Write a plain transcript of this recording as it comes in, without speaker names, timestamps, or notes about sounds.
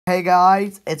Hey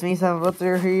guys, it's me,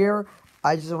 Seven here.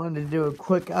 I just wanted to do a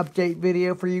quick update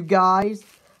video for you guys.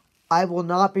 I will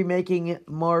not be making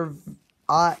more.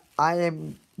 I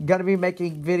am gonna be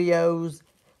making videos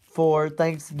for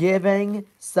Thanksgiving.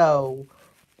 And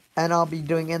I'll be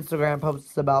doing Instagram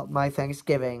posts about my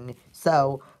Thanksgiving.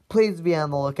 So please be on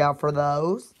the lookout for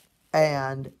those.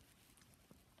 And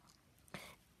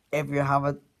if you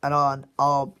haven't,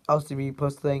 I'll also be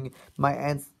posting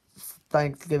my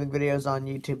Thanksgiving videos on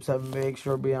YouTube, so make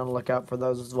sure to be on the lookout for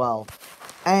those as well.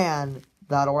 And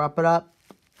that'll wrap it up.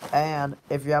 And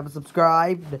if you haven't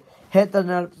subscribed, hit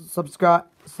the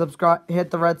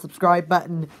hit the red subscribe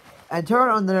button, and turn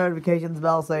on the notifications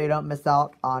bell so you don't miss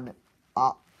out on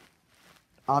all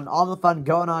the fun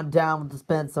going on down with the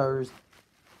Spencers.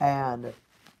 And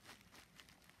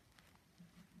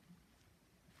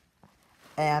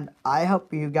I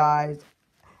hope you guys,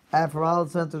 and from all the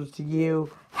Spencers to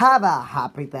you, have a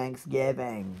happy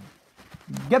Thanksgiving.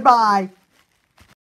 Goodbye.